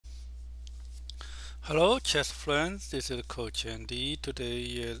Hello, chess friends. This is Coach Andy. Today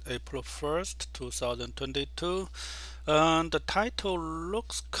is April 1st, 2022. And the title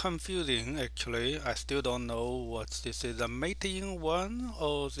looks confusing actually. I still don't know what this is, a mating one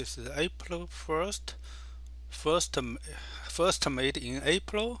or this is April 1st, first, first mate in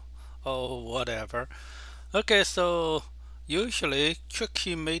April or whatever. Okay, so usually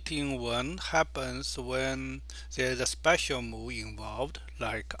tricky mating one happens when there's a special move involved,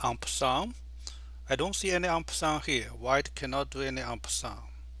 like ampersand. I don't see any ampersand here. White cannot do any ampersand.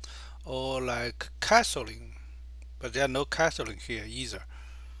 Or like castling, but there are no castling here either.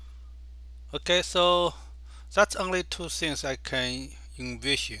 Okay, so that's only two things I can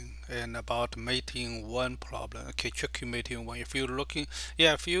envision and about mating one problem. Okay, tricky mating one. If you're looking,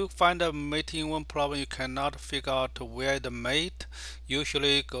 yeah, if you find a mating one problem, you cannot figure out where the mate.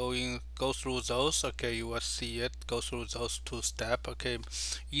 Usually go through those. Okay, you will see it. Go through those two steps. Okay,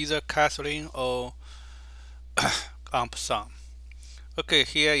 either castling or ampersand. Okay,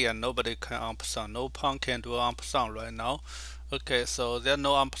 here, yeah, nobody can ampersand. No pawn can do ampersand right now. Okay, so there's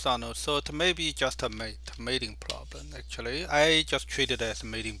no ampersand. So it may be just a mating problem, actually. I just treat it as a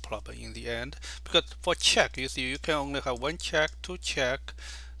mating problem in the end. Because for check, you see, you can only have one check, two check,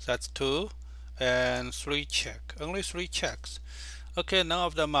 that's two, and three check. Only three checks. Okay, none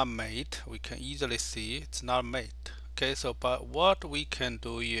of them are mate. We can easily see it's not mate. Okay, so but what we can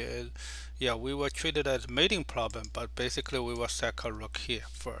do is, yeah, we will treat it as mating problem, but basically we will sack a rook here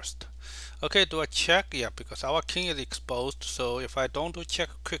first. Okay, do a check, yeah, because our king is exposed, so if I don't do check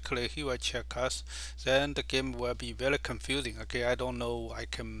quickly, he will check us, then the game will be very confusing. Okay, I don't know I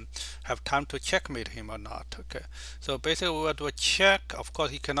can have time to checkmate him or not. Okay, so basically we will do a check. Of course,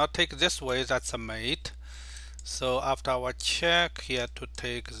 he cannot take this way, that's a mate. So after our check, he had to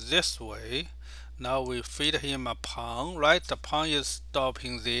take this way. Now we feed him a pawn, right? The pawn is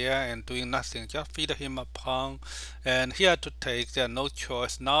stopping there and doing nothing. Just feed him a pawn, and he had to take. There's no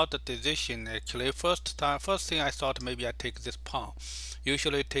choice. Now the decision actually. First thing I thought maybe I take this pawn.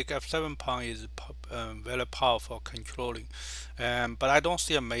 Usually take f7 pawn is very powerful controlling, but I don't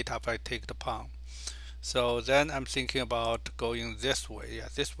see a mate after I take the pawn. So then I'm thinking about going this way. Yeah,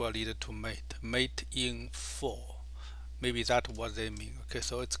 this will lead to mate. Mate in 4. Maybe that's what they mean. Okay,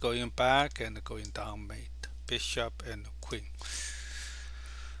 so it's going back and going down mate. Bishop and queen.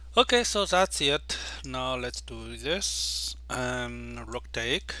 Okay, so that's it. Now let's do this. Rook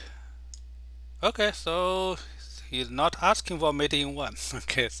take. Okay, so he's not asking for mate in 1.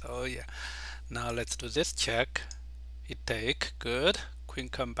 Okay, so yeah. Now let's do this check. He take. Good. Queen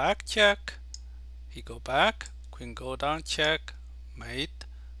come back, check. He go back, queen go down, check, mate,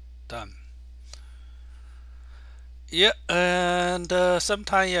 done. Yeah, and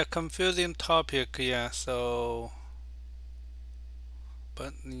sometimes, yeah, confusing topic, yeah, so,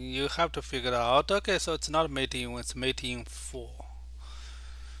 but you have to figure out. Okay, so it's not mating, it's mating 4.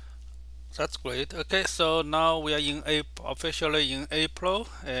 That's great. Okay, so now we are in April, officially in April,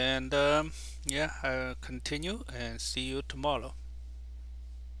 and yeah, I'll continue and see you tomorrow.